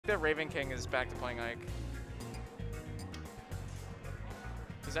Raven King is back to playing Ike.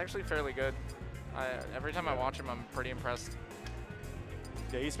 He's actually fairly good. Every time I watch him, I'm pretty impressed.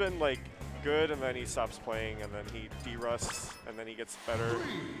 Yeah, he's been like good, and then he stops playing, and then he de-rusts, and then he gets better.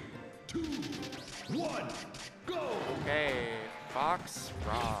 3, 2, 1, go! Okay, Fox,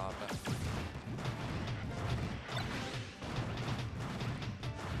 Rob.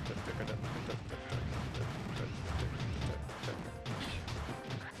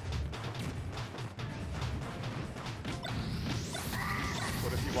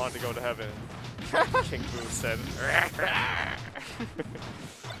 What if you wanted to go to heaven? King Boo said.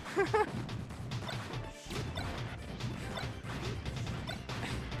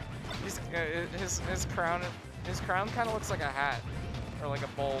 His crown kind of looks like a hat or like a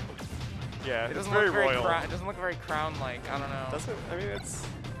bulb. Yeah, It doesn't very look very royal. it doesn't look very crown-like. I don't know. Doesn't? I mean, it's.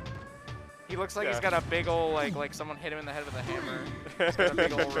 He looks like Yeah. he's got a big ol' like someone hit him in the head with a hammer. He's got a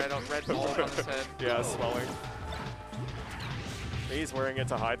big ol' red bulb on his head. Yeah, swelling. He's wearing it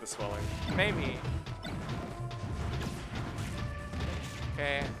to hide the swelling. Maybe.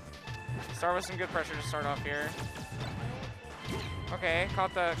 Okay. Start with some good pressure to start off here. Okay,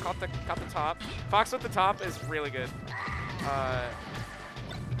 caught the top. Fox with the top is really good.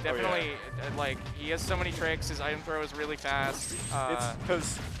 Definitely, like, he has so many tricks. His item throw is really fast. It's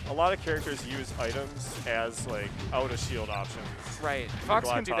because a lot of characters use items as like out of shield options. Right. Fox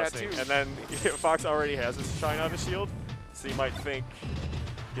Glide can do that tossing. too. And then Fox already has his shine out of shield, so you might think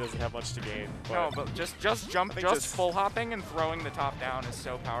he doesn't have much to gain. But No, but just full hopping and throwing the top down is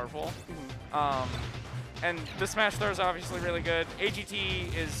so powerful. And the smash throw is obviously really good.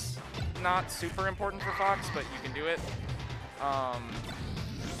 AGT is not super important for Fox, but you can do it.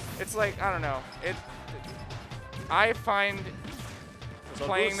 It's like, I don't know. I find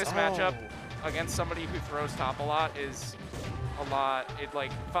playing this matchup against somebody who throws top a lot is a lot. I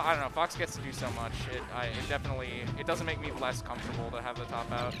don't know. Fox gets to do so much. It doesn't make me less comfortable to have the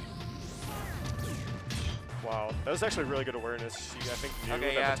top out. Wow, that was actually really good awareness. She, I think, knew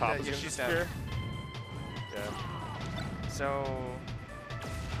Okay, that yeah, the top was yeah, going to she's disappear. dead. Yeah. So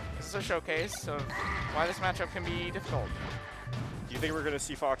this is a showcase of why this matchup can be difficult. Do you think we're going to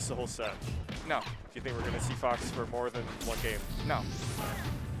see Fox the whole set? No. Do you think we're going to see Fox for more than one game? No.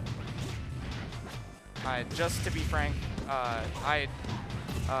 Just to be frank, I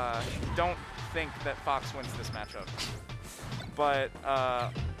don't think that Fox wins this matchup. But,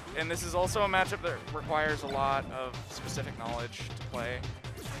 and this is also a matchup that requires a lot of specific knowledge to play.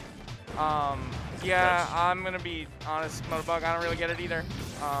 Yeah, I'm going to be honest, Motobug, I don't really get it either.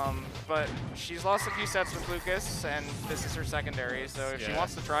 But she's lost a few sets with Lucas, and this is her secondary, so if she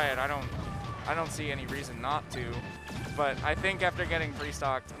wants to try it, I don't see any reason not to. But I think after getting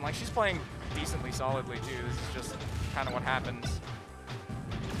pre-stocked, and like she's playing decently solidly too, this is just kind of what happens.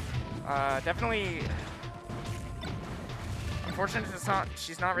 Definitely, unfortunate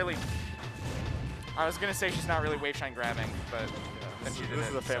she's not really, I was going to say she's not really wave shine grabbing, but then she did This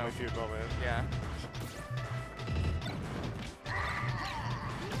is a family feud moment. Yeah.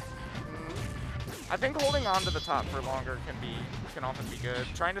 I think holding on to the top for longer can often be good.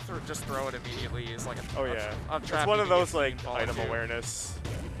 Trying to just throw it immediately is like a trap. It's one of those like item awareness.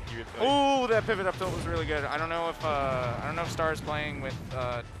 Oh, that pivot up tilt was really good. I don't know if Star is playing with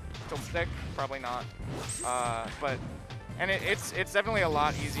tilt stick. Probably not. But it's definitely a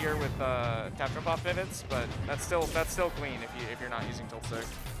lot easier with tap jump off pivots. But that's still clean if you're not using tilt stick.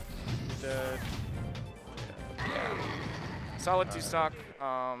 Yeah. Solid 2 stock.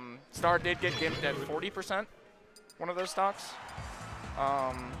 Star did get gimped at 40%, one of those stocks.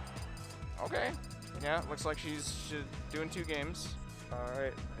 Okay. Yeah, looks like she's doing 2 games. All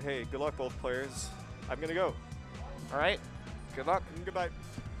right. Hey, good luck, both players. I'm going to go. All right. Good luck. Goodbye.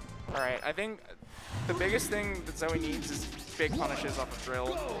 All right. I think the biggest thing that Zoe needs is big punishes off of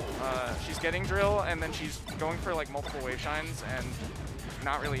drill. She's getting drill, and then she's going for like multiple wave shines and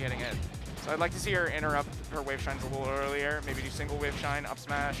not really hitting it. So I'd like to see her interrupt her wave shines a little earlier, maybe do single wave shine, up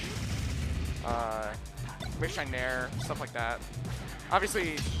smash, wave shine nair, stuff like that.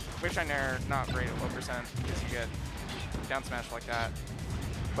 Obviously, wave shine nair, not great at low percent because you get down smash like that.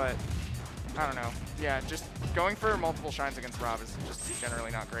 But I don't know. Yeah, just going for multiple shines against Rob is just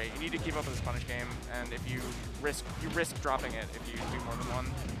generally not great. You need to keep up with this punish game, and if you risk dropping it if you do more than one.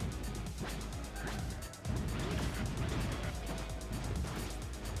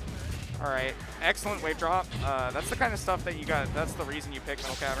 All right, excellent wave drop. That's the kind of stuff that you got. That's the reason you pick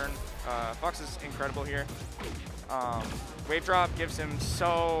Middle Cavern. Fox is incredible here. Wave drop gives him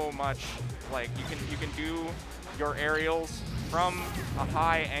so much. Like you can do your aerials from a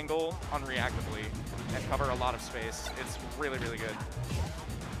high angle unreactively and cover a lot of space. It's really, really good.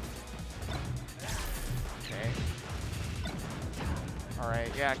 All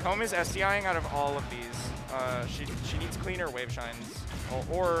right, yeah, Comb is SDIing out of all of these. She needs cleaner wave shines,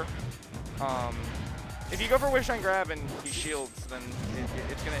 or if you go for wave shine grab and he shields, then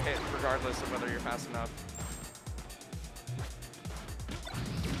it's gonna hit regardless of whether you're fast enough.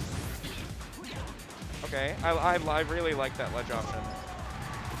 Okay, I really like that ledge option.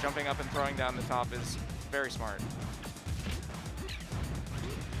 Jumping up and throwing down the top is very smart.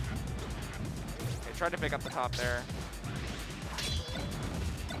 Okay, tried to pick up the top there.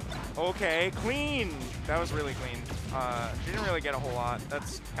 Okay, clean! That was really clean. She didn't really get a whole lot.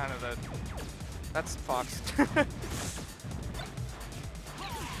 That's kind of that's Fox.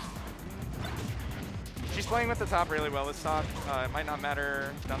 She's playing with the top really well this stock. It might not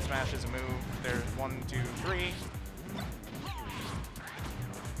matter. Down smash is a move. There's 1, 2, 3.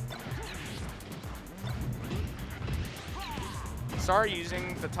 Sorry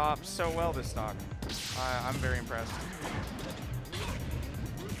using the top so well this stock. I'm very impressed.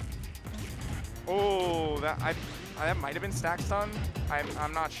 Oh, that might have been stack stun.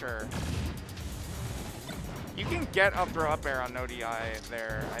 I'm not sure. You can get up throw up air on no DI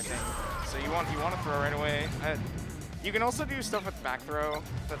there, I think. So you want to throw right away. You can also do stuff with back throw.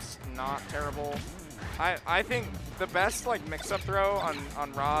 That's not terrible. I think the best like mix up throw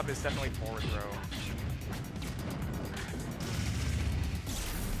on Rob is definitely forward throw.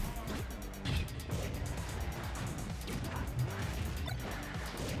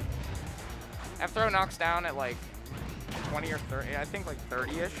 F throw knocks down at like 20 or 30, I think like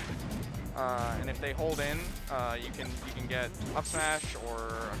 30-ish. And if they hold in, you can get up smash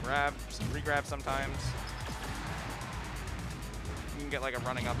or a grab, re-grab sometimes. You can get like a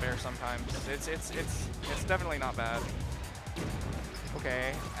running up air sometimes. It's definitely not bad.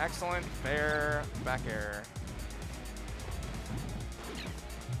 Okay, excellent fair back air.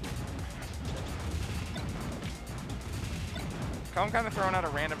 I'm kind of throwing out a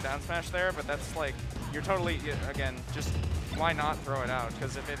random down smash there, but that's like, you're totally, again, just why not throw it out?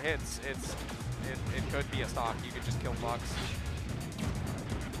 Because if it hits, it could be a stock. You could just kill Fox.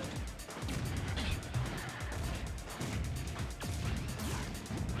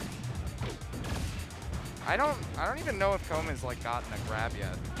 I don't even know if Comb has like gotten a grab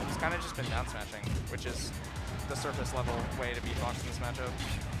yet. He's kind of just been down smashing, which is the surface level way to beat Fox in this matchup.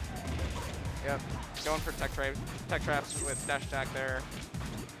 Yep, going for tech traps with dash attack there.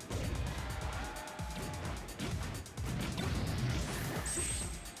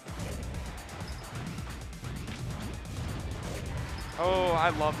 Oh, I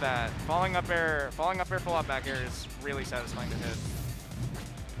love that. Falling up air full out back air is really satisfying to hit.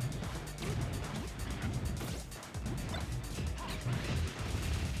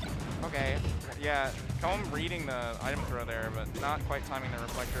 Okay, yeah, Comb reading the item throw there, but not quite timing the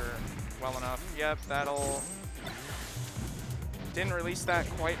reflector well enough. Yep, that'll... Didn't release that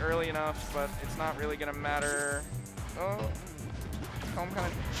quite early enough, but it's not really gonna matter. Oh, Comb kind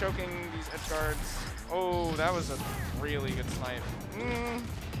of choking these edge guards. Oh, that was a really good snipe.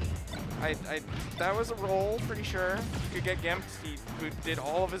 That was a roll, pretty sure. Could get gimped. He did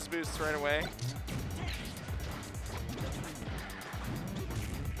all of his boosts right away.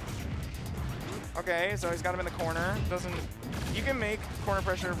 Okay, so he's got him in the corner. You can make corner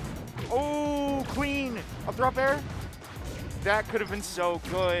pressure. Oh, clean! Up throw up air. That could have been so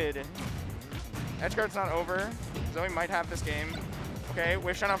good. Edge guard's not over. Zoe might have this game. Okay,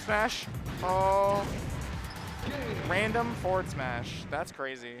 wish on up smash. Oh, random forward smash. That's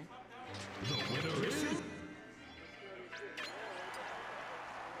crazy.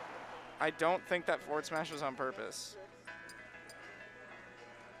 I don't think that forward smash was on purpose.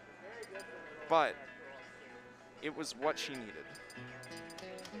 But it was what she needed.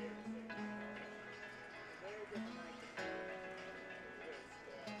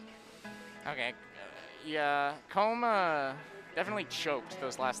 Okay, yeah, Comb definitely choked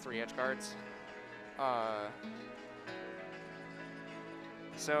those last 3 edge guards.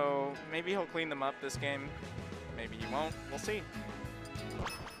 So maybe he'll clean them up this game. Maybe he won't. We'll see.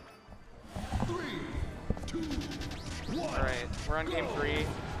 3, 2, 1. All right, we're on game 3.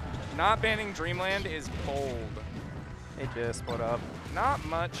 Not banning Dreamland is bold. They just split up. Not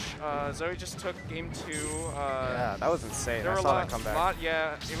much. Zoe just took game 2. Yeah, that was insane. There I were saw that come back.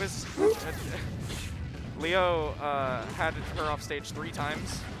 Yeah, it was. Leo had her off stage 3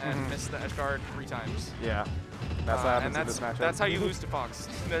 times and missed the edge guard 3 times. Yeah, that's what happens in this matchup. That's how you lose to Fox.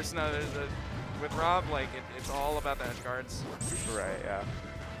 With Rob, like it's all about the edge guards. Right. Yeah.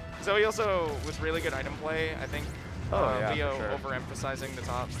 Zoe also was really good item play. I think yeah, Leo for sure. overemphasizing the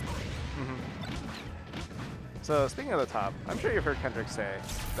top. So speaking of the top, I'm sure you've heard Kendrick say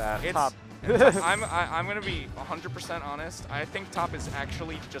that top. I'm gonna be 100% honest. I think top is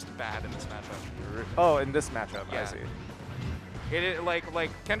actually just bad in this matchup. Oh, in this matchup, yeah. I see.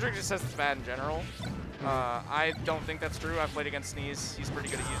 Like Kendrick just says it's bad in general. I don't think that's true. I've played against Sneeze. He's pretty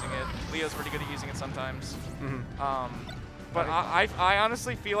good at using it. Leo's pretty good at using it sometimes. But I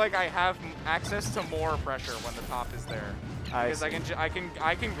honestly feel like I have access to more pressure when the top is there because I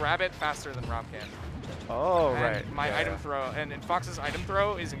can grab it faster than Rob can. Oh, and right. My item throw and Fox's item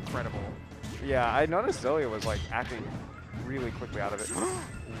throw is incredible. Yeah, I noticed Zoe was like acting really quickly out of it.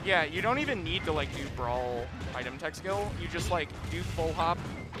 Yeah, you don't even need to like do brawl item tech skill. You just like do full hop,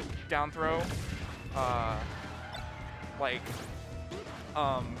 down throw,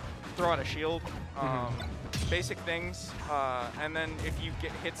 throw out a shield, basic things, and then if you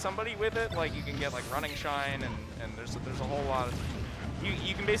hit somebody with it, like you can get like running shine, and there's a whole lot of.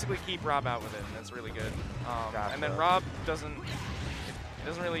 You can basically keep Rob out with it, and that's really good. Gotcha. And then Rob doesn't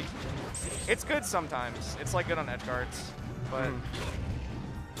really. It's good sometimes. It's like good on edge guards, but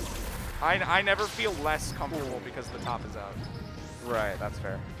I never feel less comfortable because the top is out. Right, that's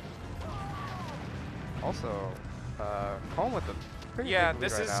fair. Also, home with the pretty big lead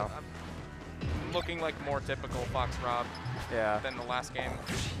this right is now. looking like more typical Fox Rob than the last game.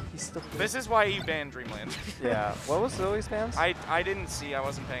 This is why he banned Dreamland. Yeah. What was Zoe's bans? I didn't see. I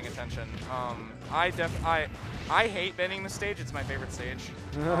wasn't paying attention. I hate banning the stage. It's my favorite stage.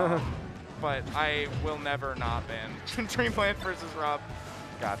 But I will never not ban Dreamland versus Rob.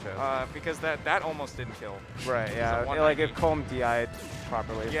 Gotcha. Because that almost didn't kill. Right. Yeah. Like if Comb DI'd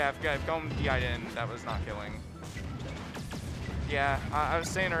properly. Yeah. If Comb DI'd in, that was not killing. Yeah, I was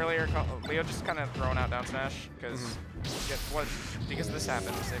saying earlier, Leo just kind of thrown out down smash because this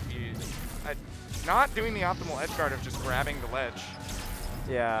happens if you not doing the optimal edge guard of just grabbing the ledge.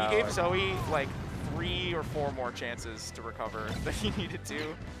 Yeah. He gave Zoe like 3 or 4 more chances to recover than he needed to.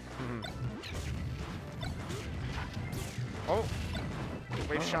 Oh,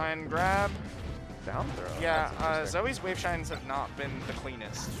 wave shine grab. Down throw. Yeah, Zoe's wave shines have not been the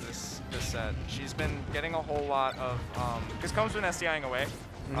cleanest this set. She's been getting a whole lot of because Comb's been SDIing away,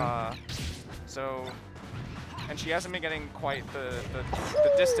 and she hasn't been getting quite the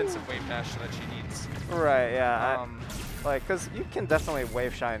distance of wave dash that she needs. Right. Yeah. Like, cause you can definitely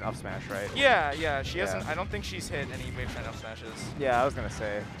wave shine up smash, right? Yeah. She hasn't. I don't think she's hit any wave shine up smashes. Yeah, I was gonna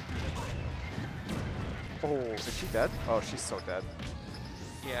say. Oh, is she dead? Oh, she's so dead.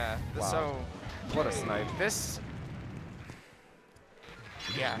 Yeah. Wow. So. What a snipe.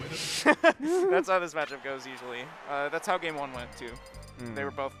 Yeah. That's how this matchup goes usually. That's how game 1 went too. They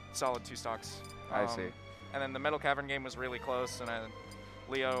were both solid 2 stocks. I see. And then the Metal Cavern game was really close, and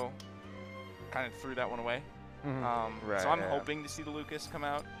Leo kind of threw that one away. Right, so I'm hoping to see the Lucas come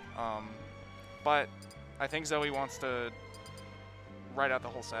out. But I think Zoe wants to ride out the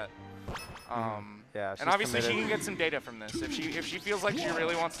whole set. Yeah, and obviously she can get some data from this. If she feels like she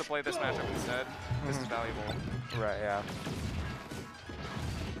really wants to play this matchup instead, this is valuable. Right, yeah.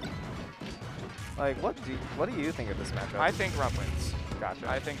 Like, what do you think of this matchup? I think Rob wins. Gotcha.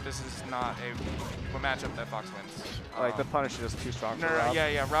 I think this is not a matchup that Fox wins. Like the punish is just too strong for Rob?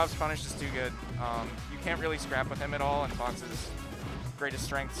 Yeah, Rob's punish is too good. You can't really scrap with him at all, and Fox's greatest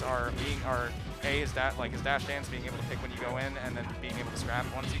strengths are his dash dance, being able to pick when you go in, and then being able to scrap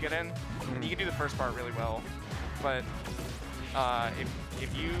once you get in. And you can do the first part really well, but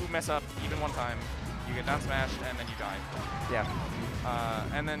if you mess up even one time, you get down smashed and then you die. Yeah.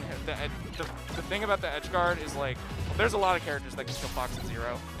 And then the thing about the edge guard is like, there's a lot of characters that can kill Fox at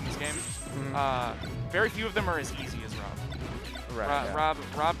 0 in this game. Very few of them are as easy as Rob. Right.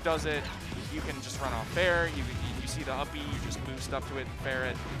 Rob does it. You can just run off fair. You see the uppy, you just boost up to it and fair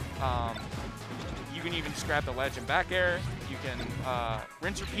it. You can even just grab the ledge and back air. You can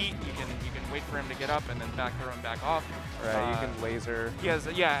rinse repeat. You can wait for him to get up and then back throw him back off. Right. You can laser.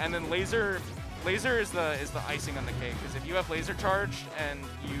 Yeah, and then laser is the icing on the cake, because if you have laser charge and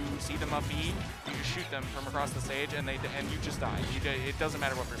you see them up E, you just shoot them from across the stage and you just die. It doesn't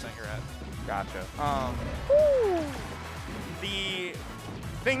matter what percent you're at. Gotcha. The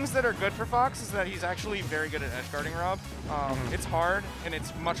things that are good for Fox is that he's actually very good at edge guarding Rob. It's hard, and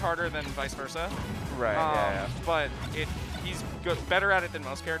it's much harder than vice versa. Right. Yeah. But he's better at it than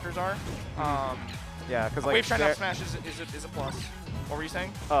most characters are. Yeah, because like wave shine up smash is a plus. What were you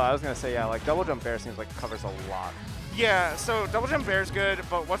saying? Oh, I was gonna say yeah. Like double jump bear seems like covers a lot. Yeah. So double jump bear is good,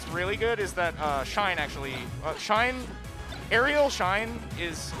 but what's really good is that shine actually aerial shine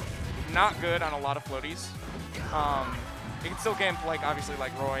is not good on a lot of floaties. You can still game like obviously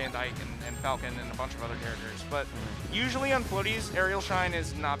like Roy and Ike and Falcon and a bunch of other characters, but usually on floaties, aerial shine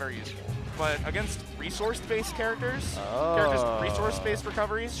is not very useful. but against resource-based characters, Oh. resource-based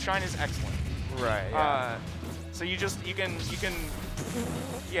recoveries, Shine is excellent. Right. Yeah. So you can,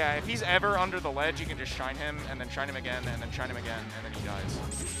 yeah, if he's ever under the ledge, you can just shine him, and then shine him again, and then shine him again, and then he dies.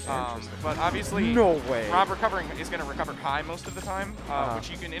 But obviously, No way. Rob is going to recover high most of the time, which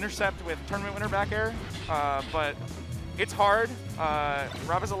you can intercept with tournament winner back air, but it's hard.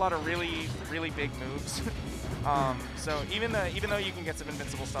 Rob has a lot of really, really big moves. So even though you can get some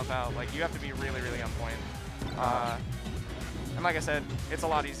invincible stuff out, like you have to be really, really on point. And like I said, it's a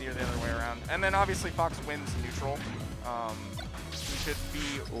lot easier the other way around. And then obviously Fox wins neutral.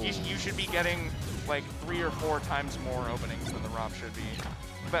 You should be getting like 3 or 4 times more openings than the Rob should be.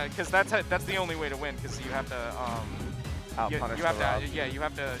 But because that's the only way to win, because you have to Out-punish you have the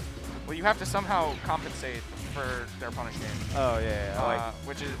Rob. to you have to somehow compensate for their punish game. Oh yeah.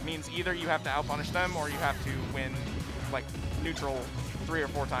 Which means either you have to out-punish them or you have to win like neutral 3 or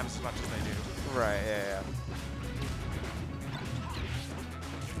 4 times as much as they do. Right. Yeah.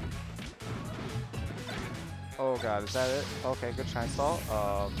 Oh god, is that it? Okay, good shine stall.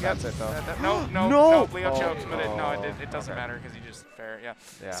 That's it though. No, Leo Oh, choked, but oh, it doesn't okay. matter because he just fair. Yeah.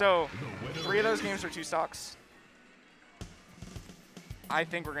 Yeah. So 3 of those games are 2 stocks. I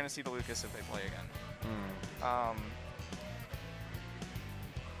think we're gonna see the Lucas if they play again.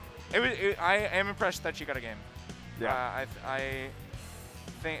 I am impressed that she got a game. Yeah. I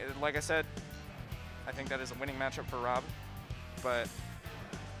think, like I said, I think that is a winning matchup for Rob, but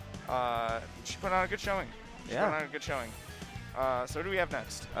she put on a good showing. She put on a good showing. So what do we have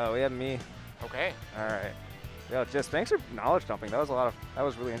next? Oh, we have me. Okay. All right. Yo, just thanks for knowledge dumping. That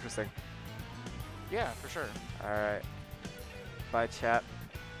was really interesting. Yeah, for sure. All right. Bye, chat.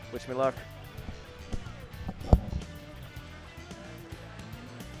 Wish me luck.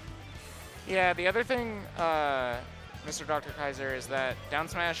 Yeah, the other thing, Mr. Dr. Kaiser, is that down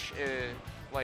smash